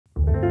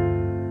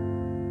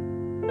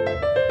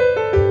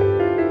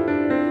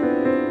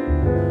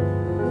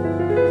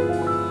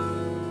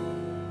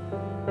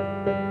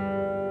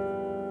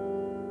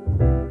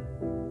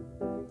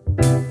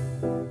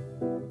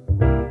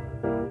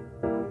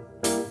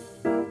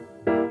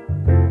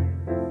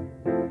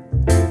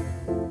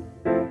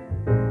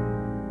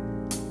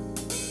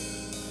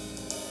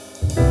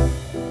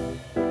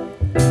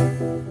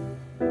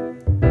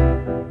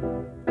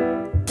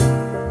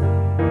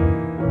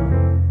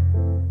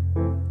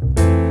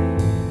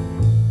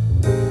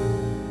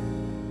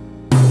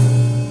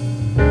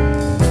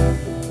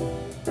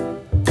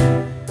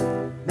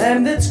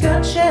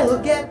got shall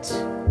get.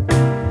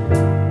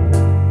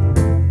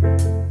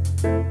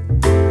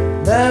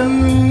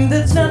 Them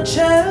that's not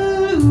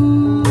shall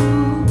lose.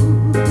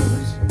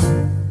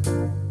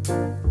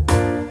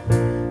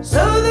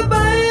 So the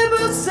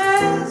Bible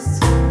says,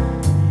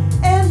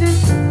 and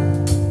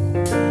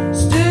it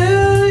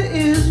still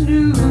is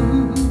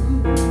news.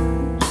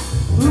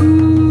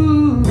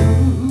 Ooh,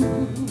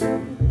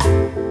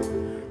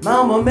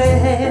 Mama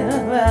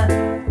man,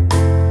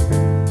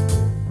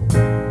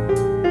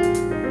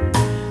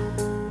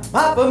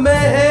 Papa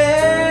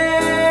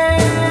man,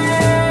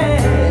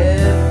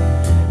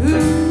 ooh,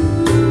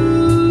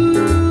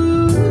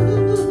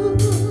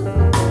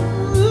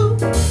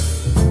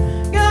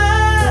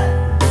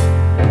 God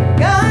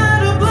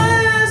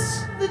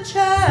bless the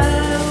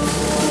child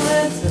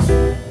that's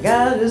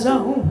got his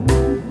own.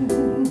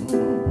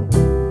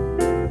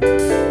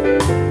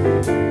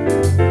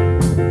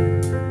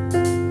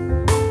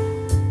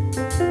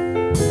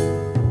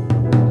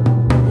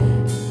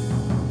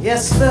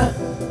 Yes, the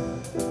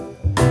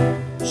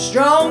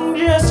strong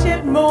just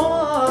get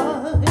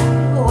more.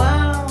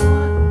 Wow.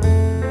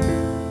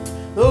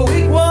 The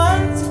weak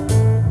ones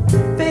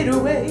fade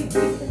away.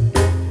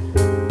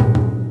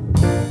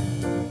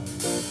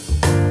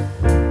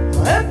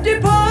 Empty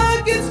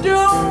pockets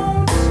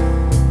don't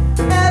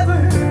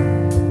ever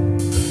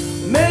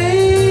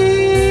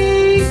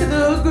make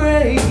the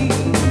grave.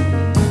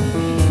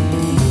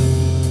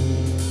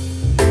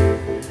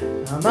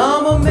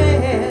 Mama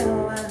man,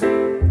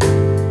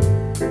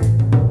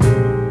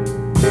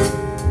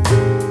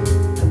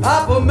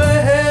 Papa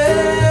man,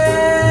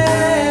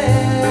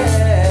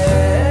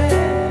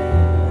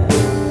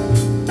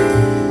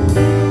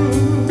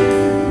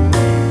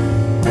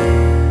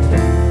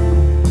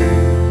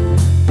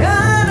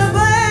 God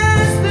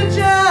bless the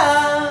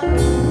child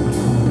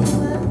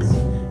that's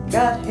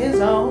got his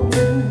own.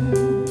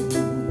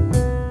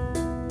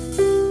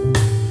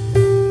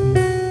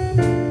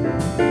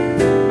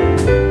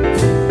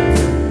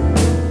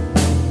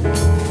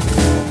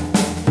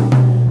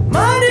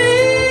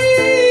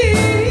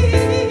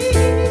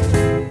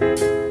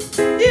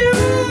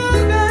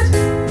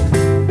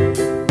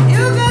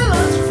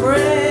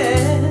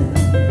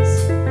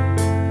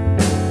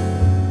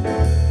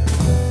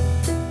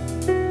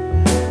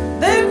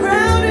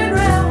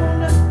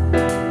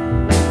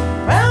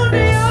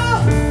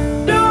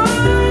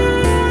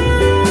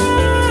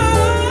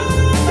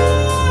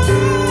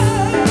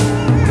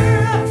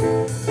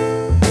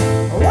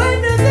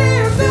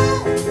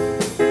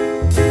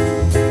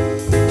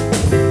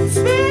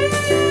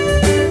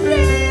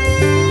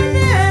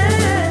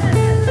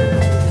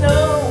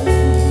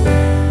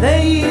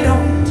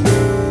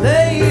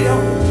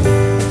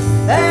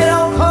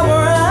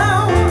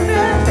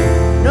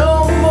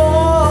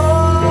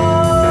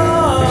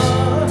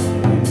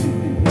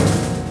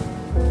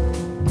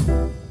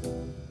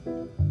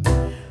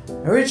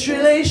 Rich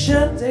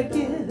relation to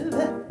give,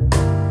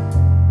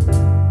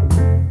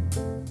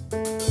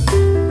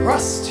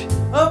 crust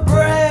of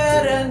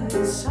bread and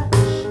such.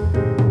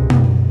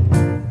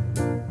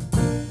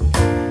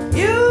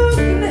 You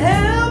can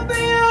help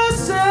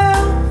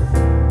yourself,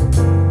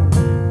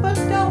 but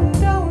don't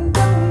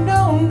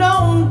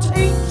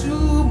take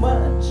too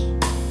much.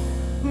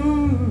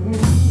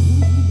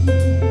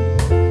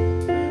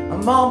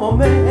 Mama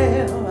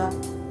man,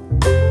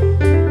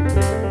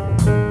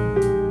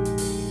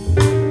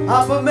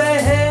 Papa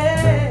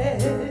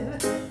man,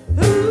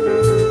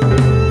 ooh,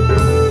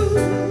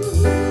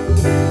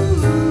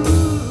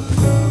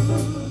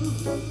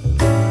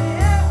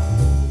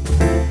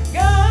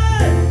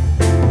 yeah.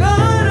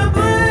 God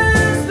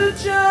bless the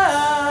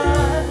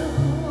child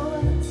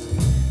that's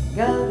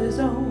got his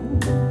own.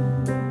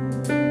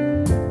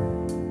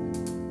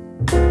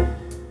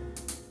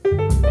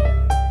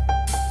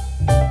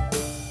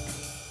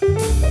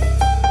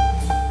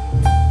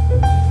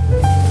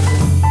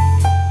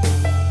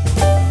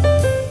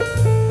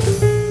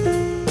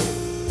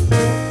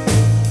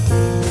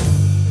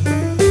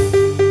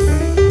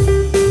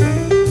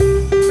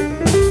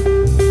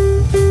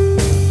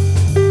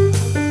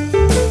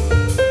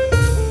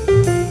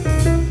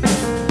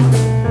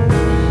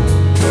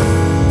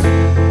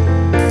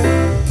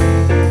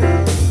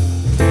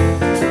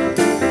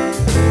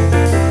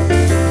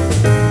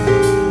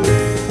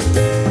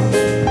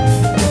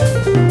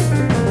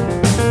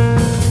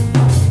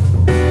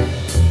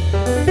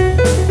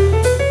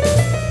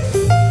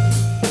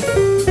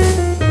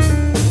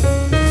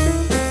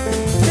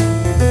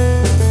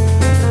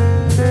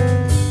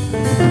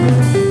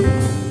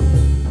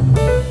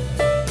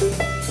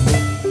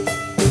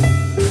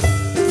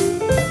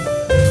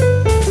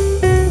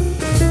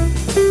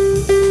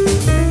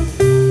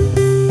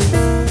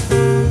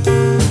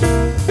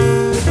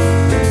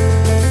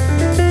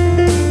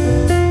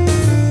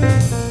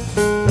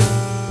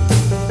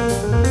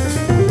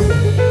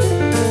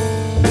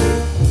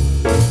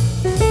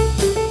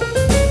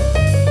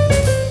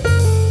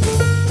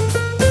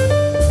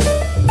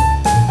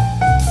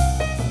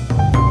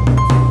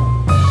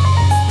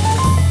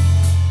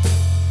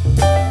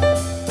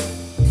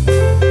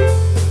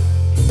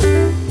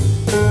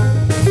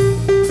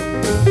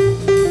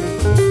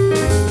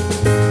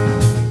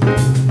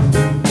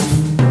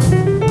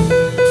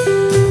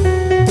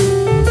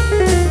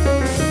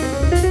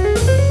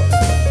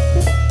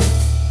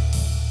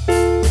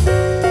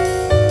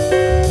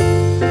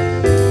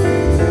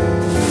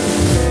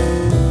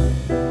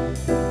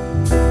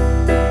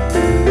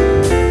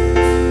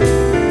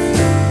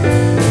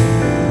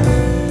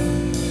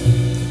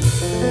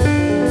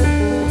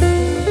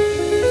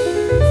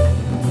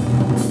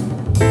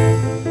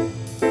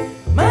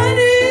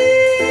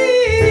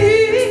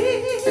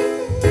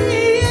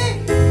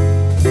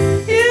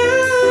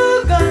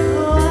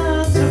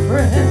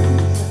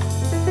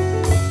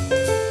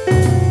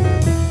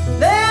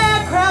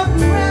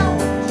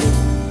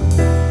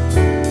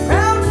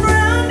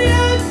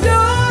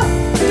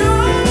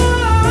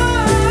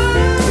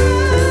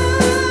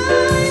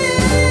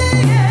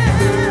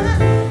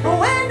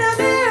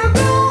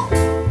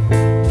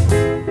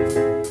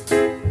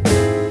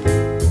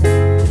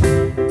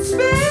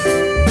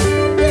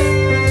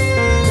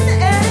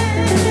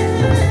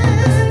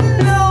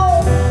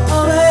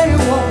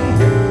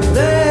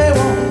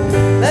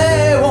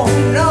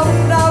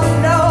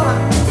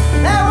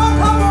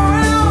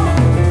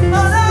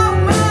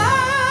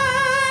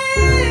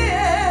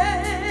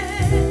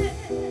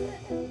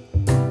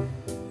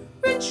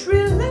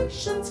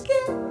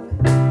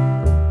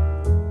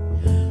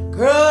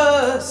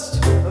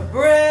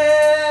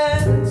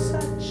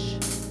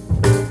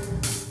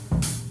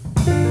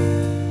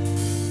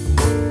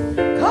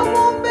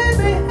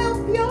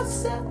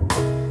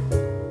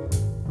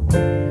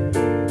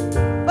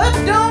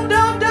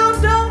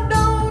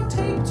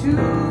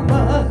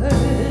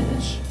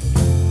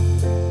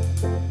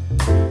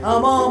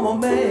 I'm on my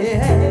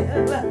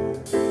man.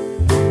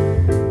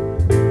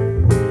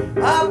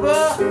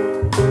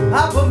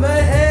 Papa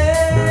man.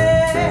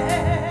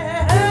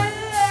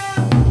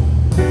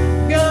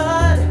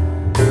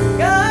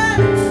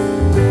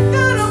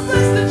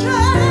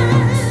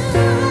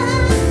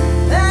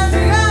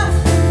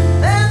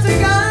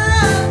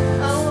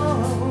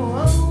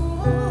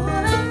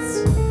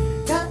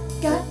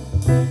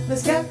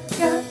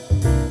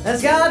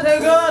 It's got a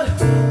good,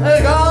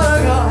 a God,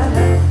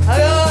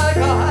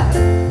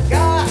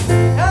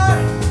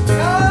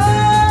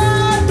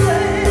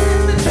 bless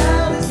the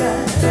child is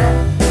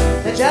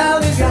God, the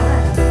child is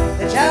God,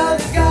 the child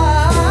is God.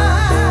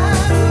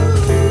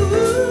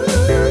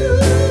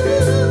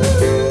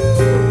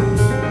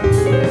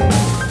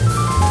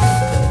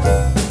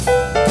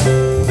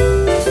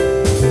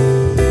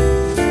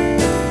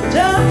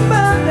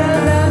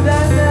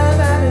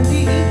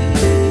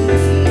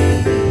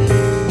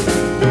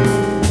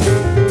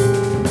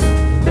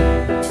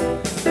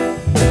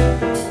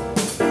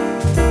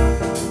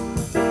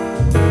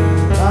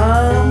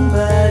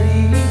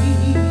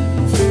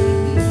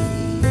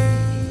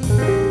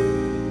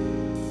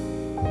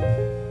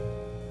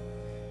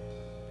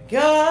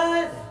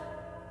 God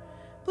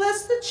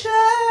bless the child.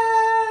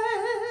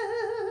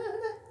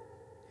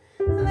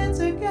 That's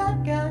a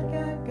God,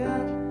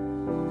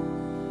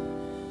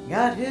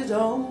 got his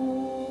own.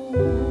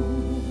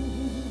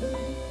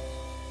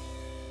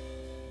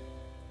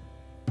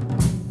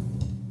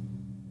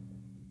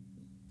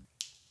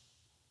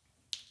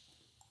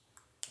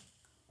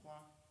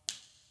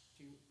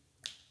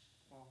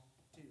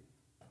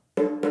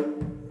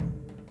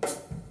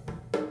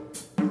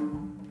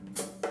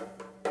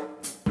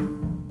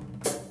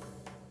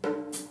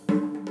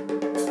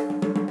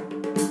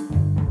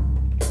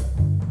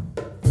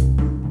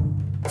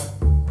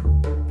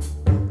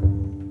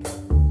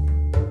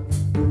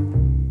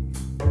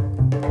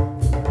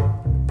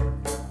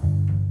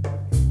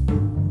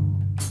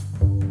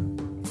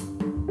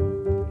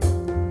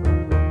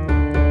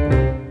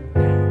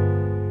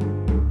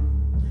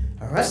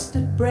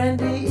 Rusted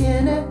brandy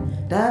in a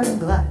diamond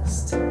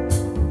glass.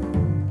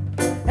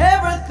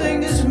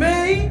 Everything is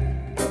made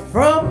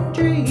from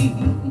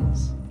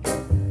dreams.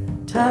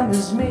 Time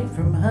is made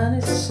from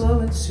honey, slow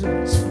and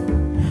sweet.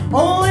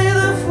 Only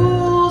the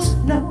fools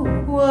know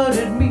what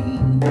it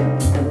means.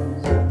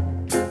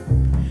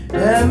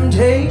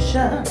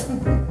 Temptation,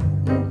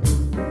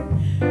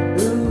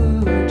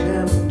 ooh,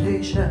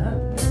 temptation,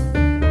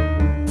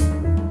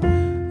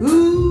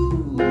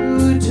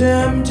 ooh,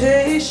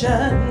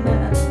 temptation.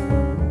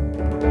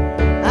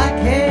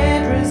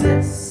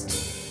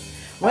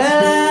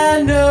 Well,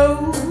 I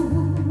know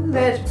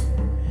that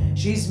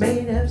she's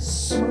made of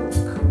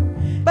smoke,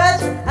 but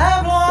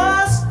I've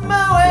lost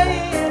my way.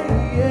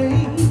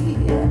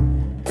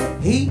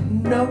 He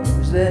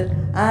knows that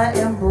I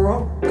am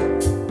broke,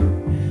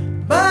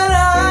 but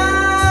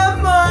I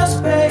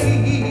must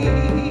pay.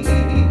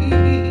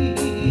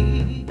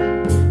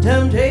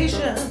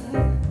 Temptation,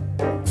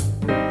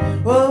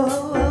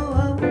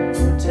 oh,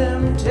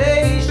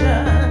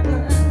 temptation.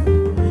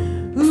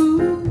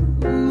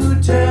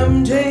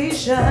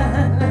 Temptation,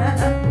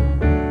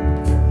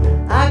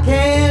 I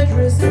can't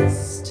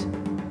resist.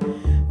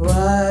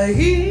 Why?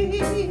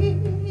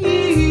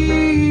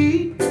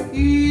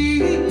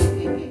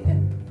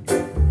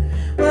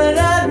 But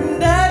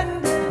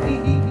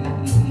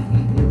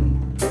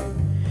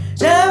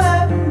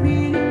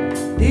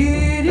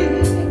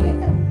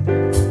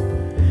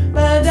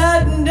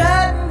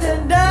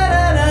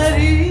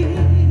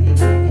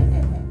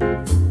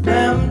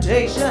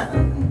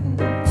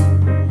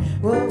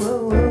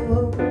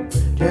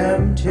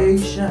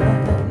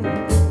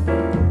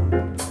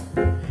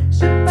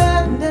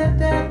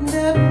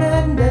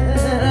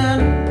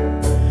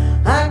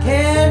I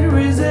can't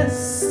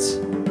resist.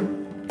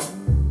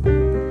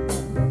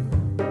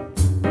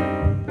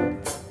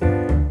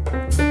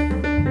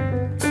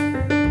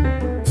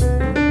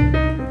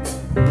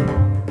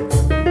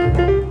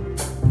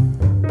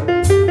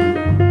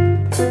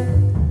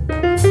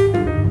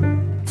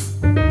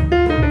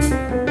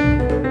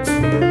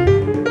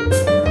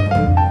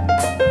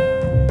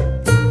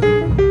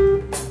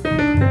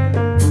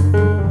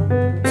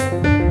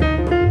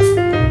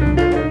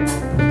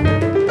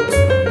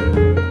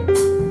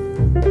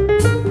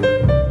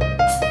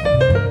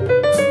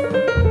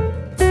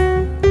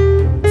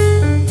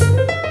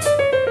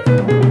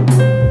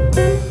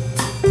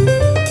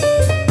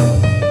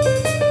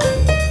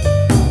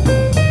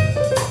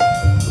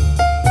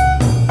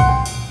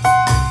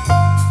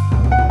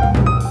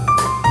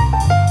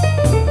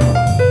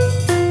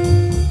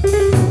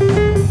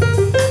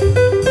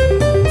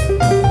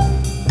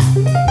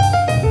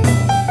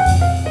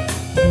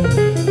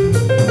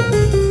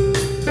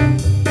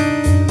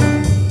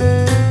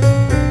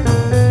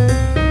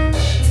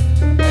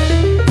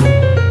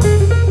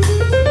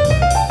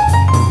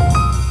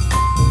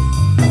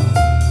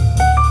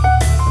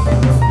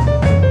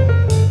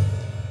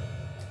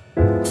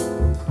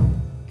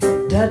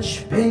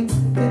 Dutch pink,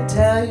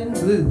 Italian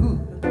blue.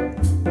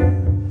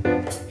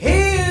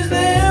 Here's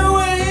their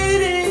way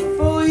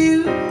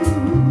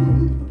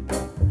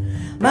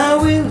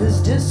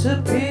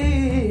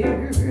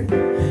disappeared.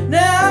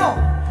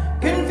 Now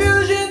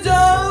confusion's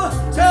all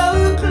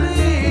so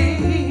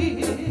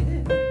clear.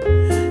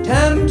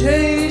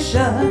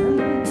 Temptation,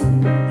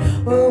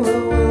 whoa,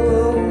 whoa,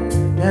 whoa, whoa.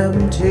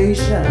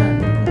 Temptation,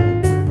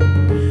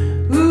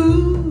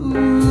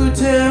 ooh,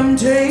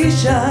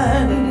 temptation.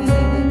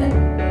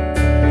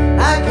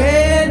 I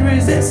can't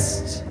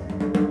resist.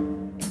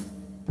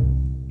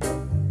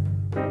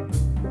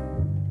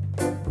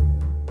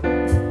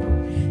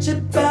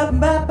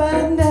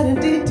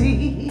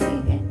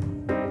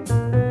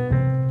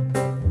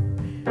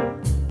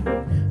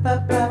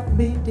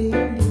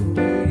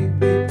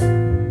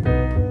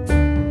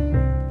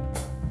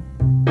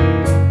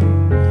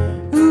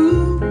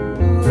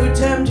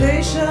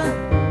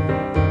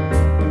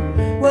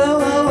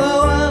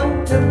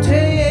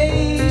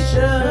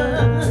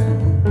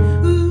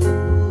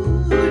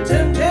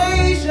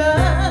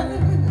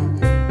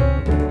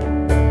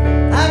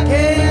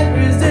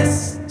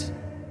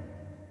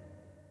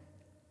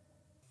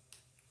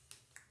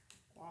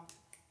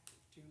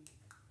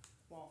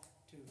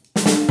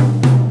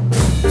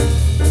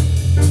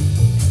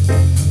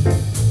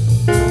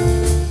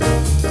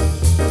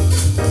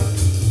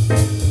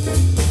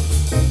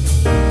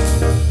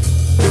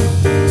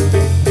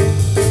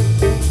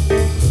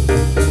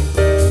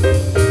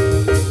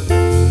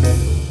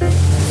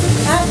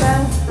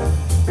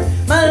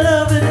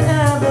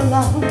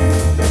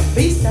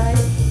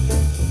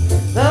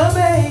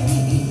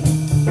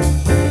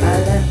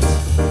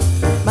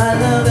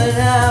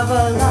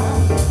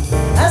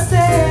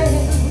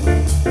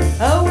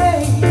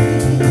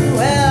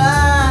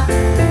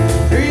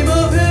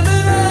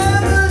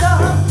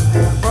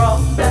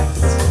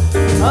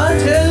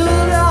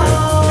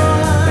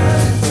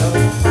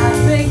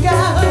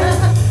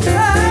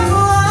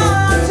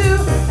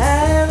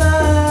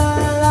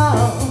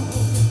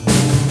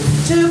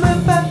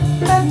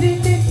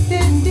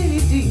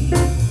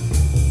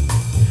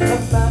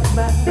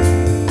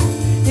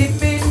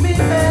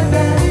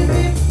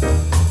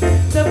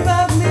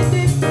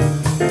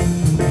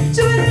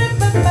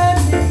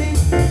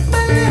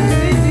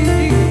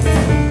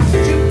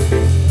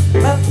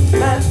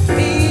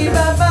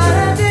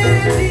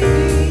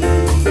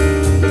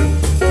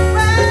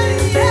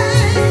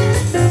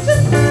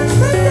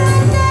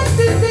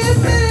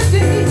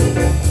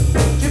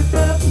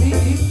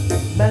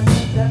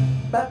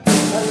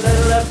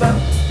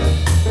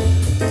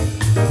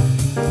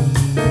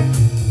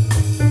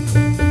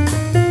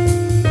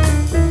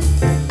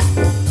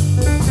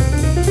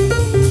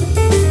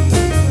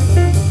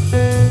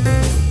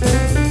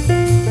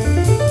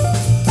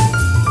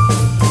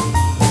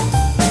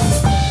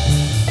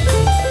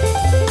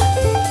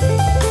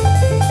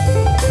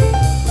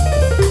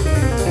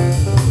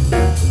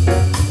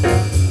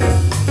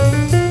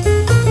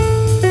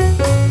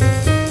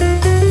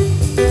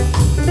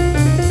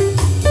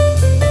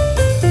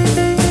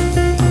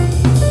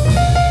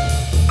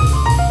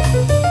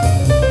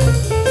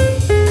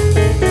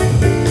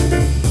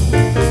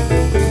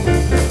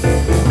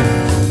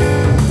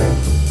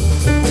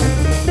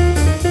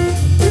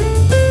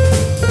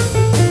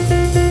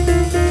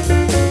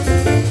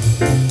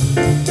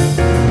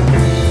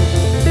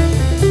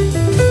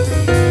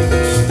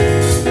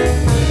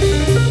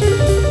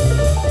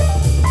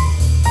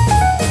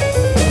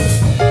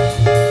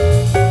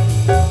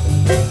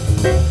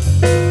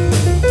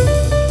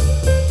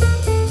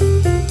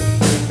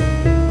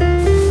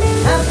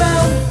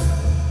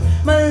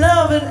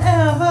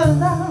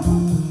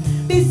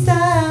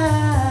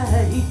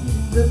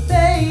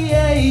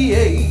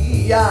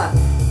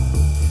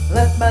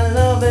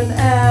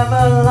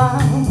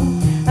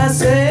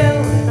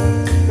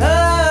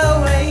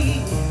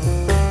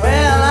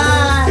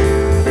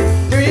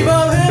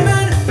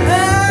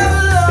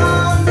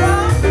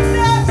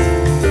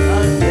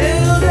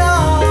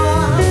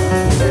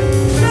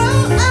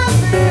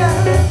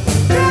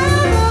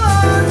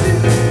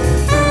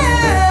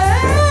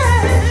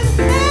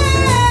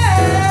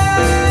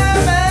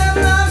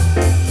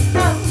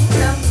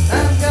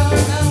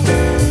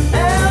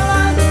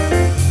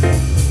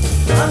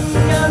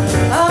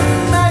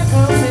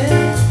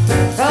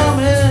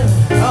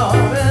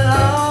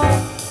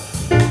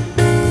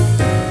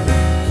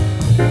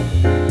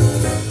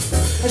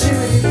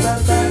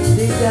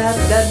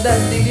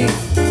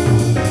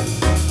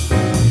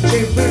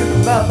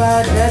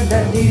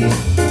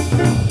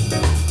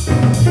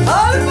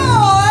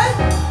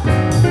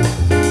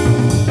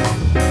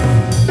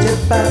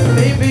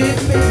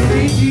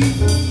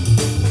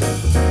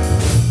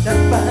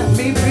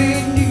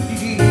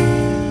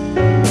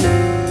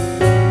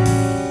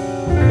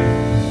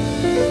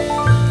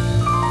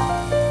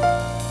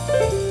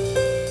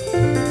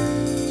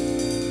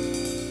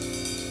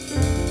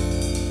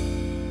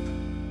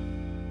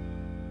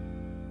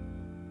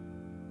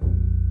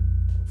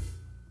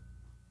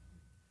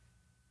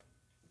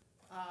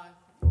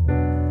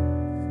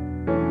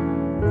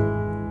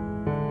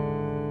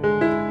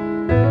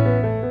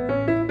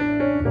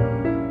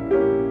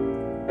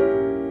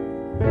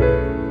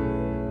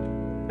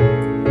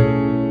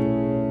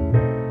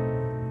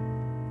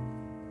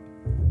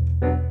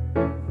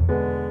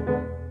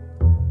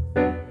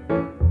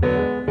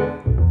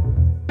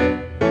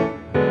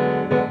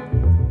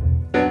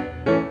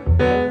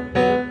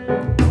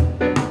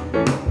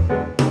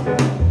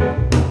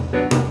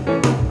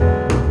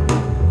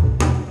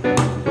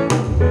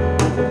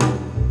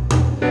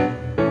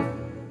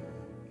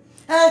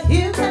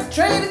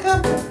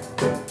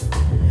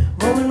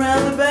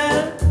 around the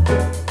bend.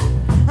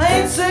 I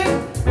ain't seen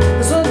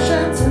the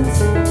sunshine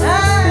since I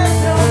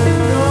don't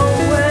know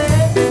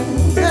where.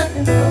 I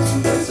can feel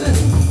some person.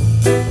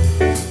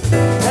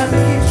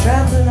 Traffic keeps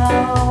traveling on.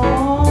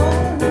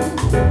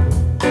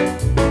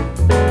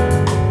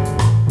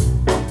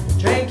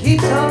 Train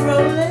keeps on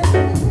rolling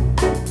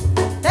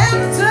down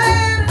the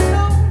turn and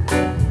home.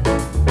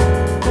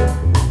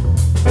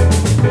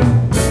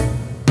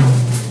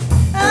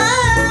 I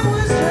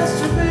was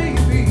just a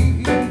baby.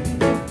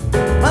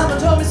 Mama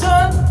told me,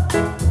 son,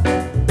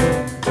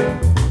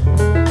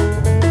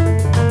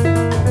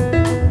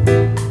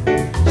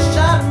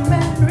 shot a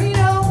man in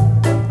Reno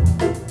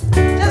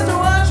just to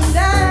watch him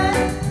die.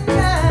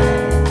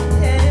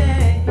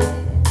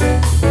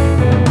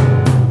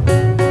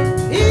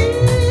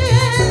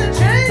 Yeah, the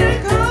train is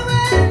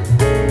coming,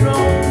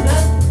 rolling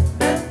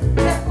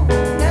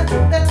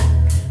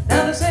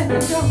down to San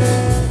Antonio.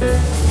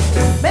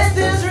 Met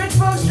these rich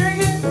folks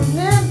drinking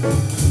them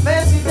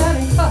fancy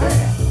dining car.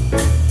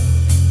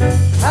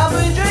 I've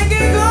been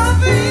drinking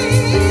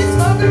coffee,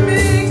 smoking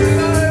big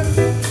cigars.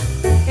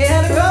 He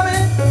had a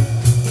comment.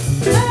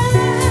 I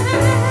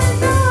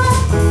know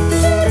I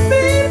should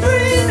be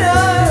free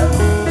now.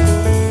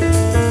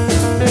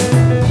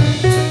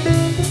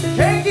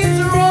 Train keeps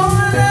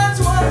rolling, that's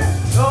why.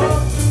 Oh,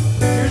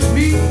 here's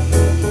me.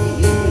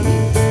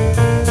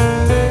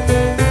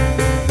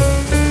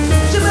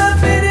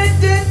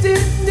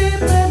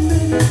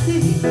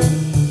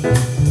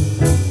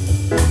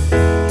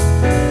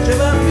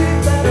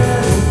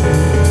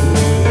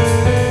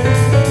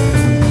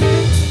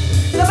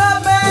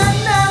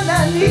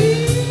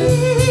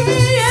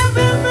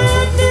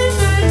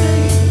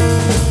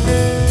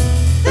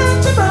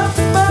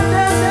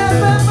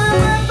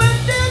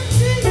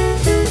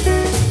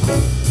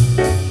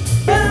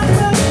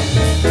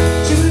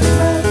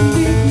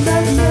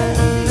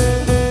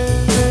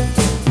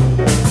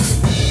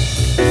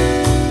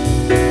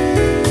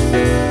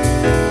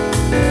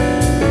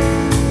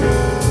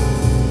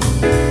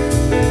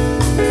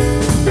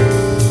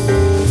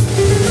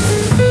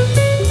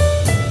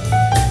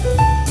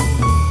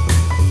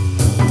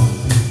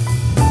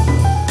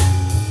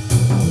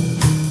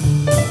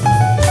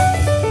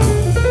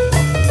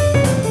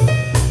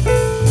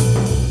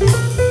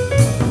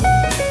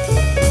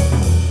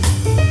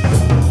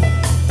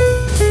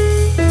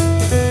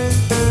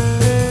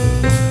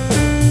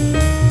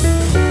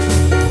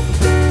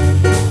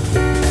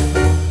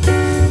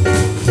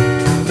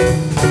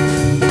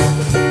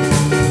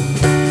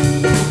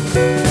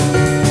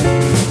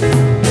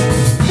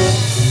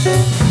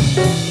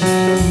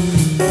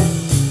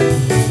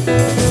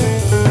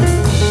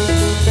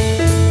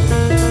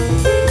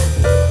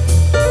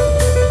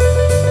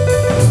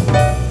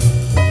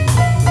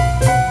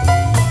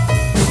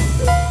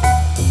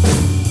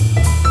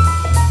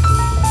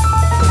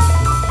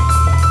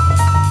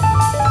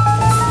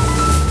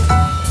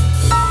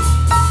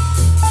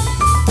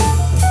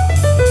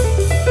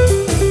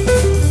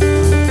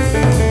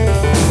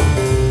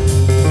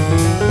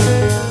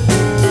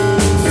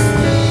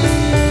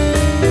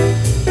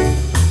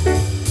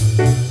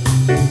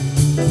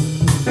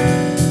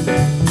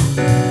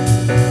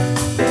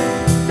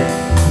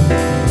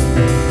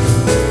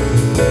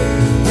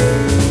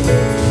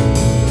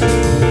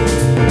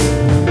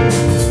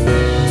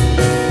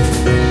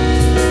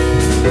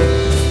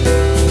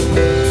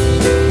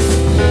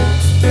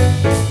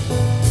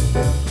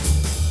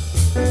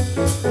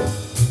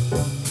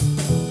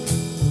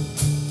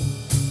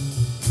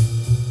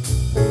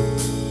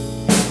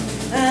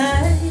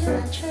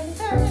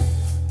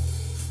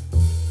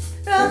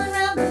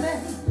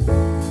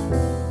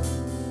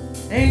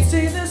 Ain't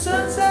seen the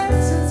sunset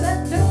since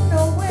I don't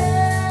know when.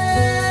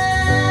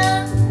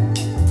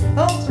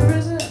 Folsom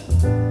prison,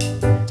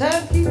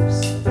 time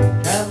keeps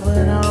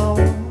traveling on.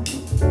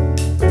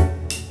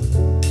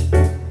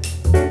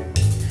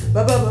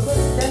 But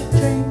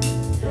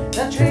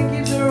that train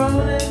keeps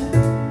rolling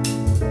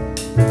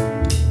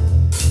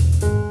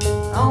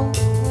on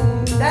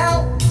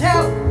down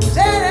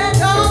San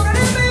Antonio.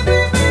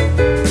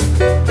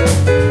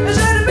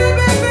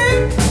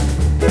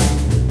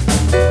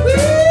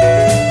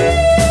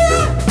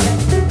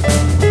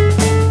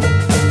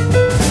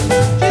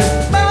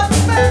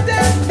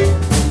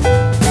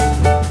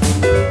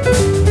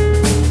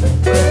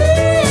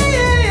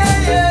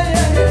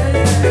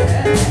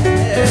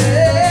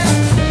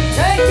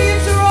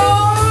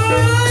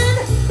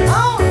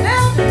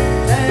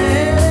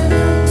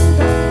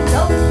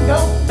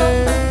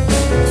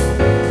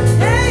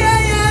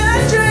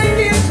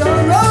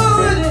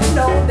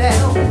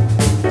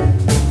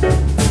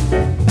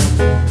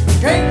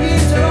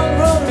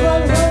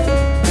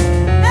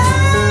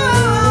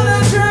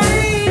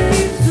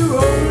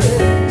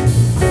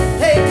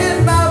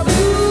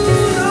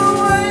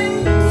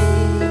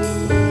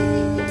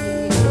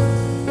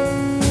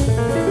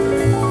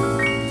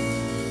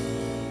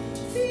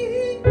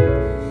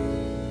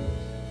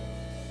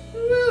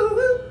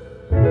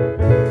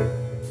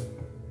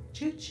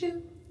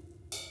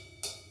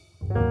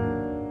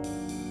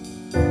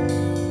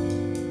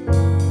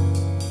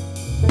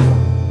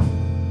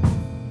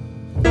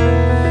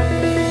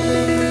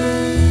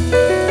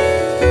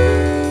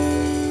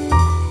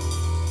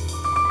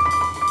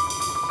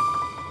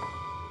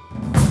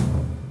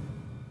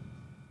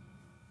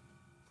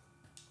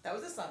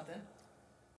 something.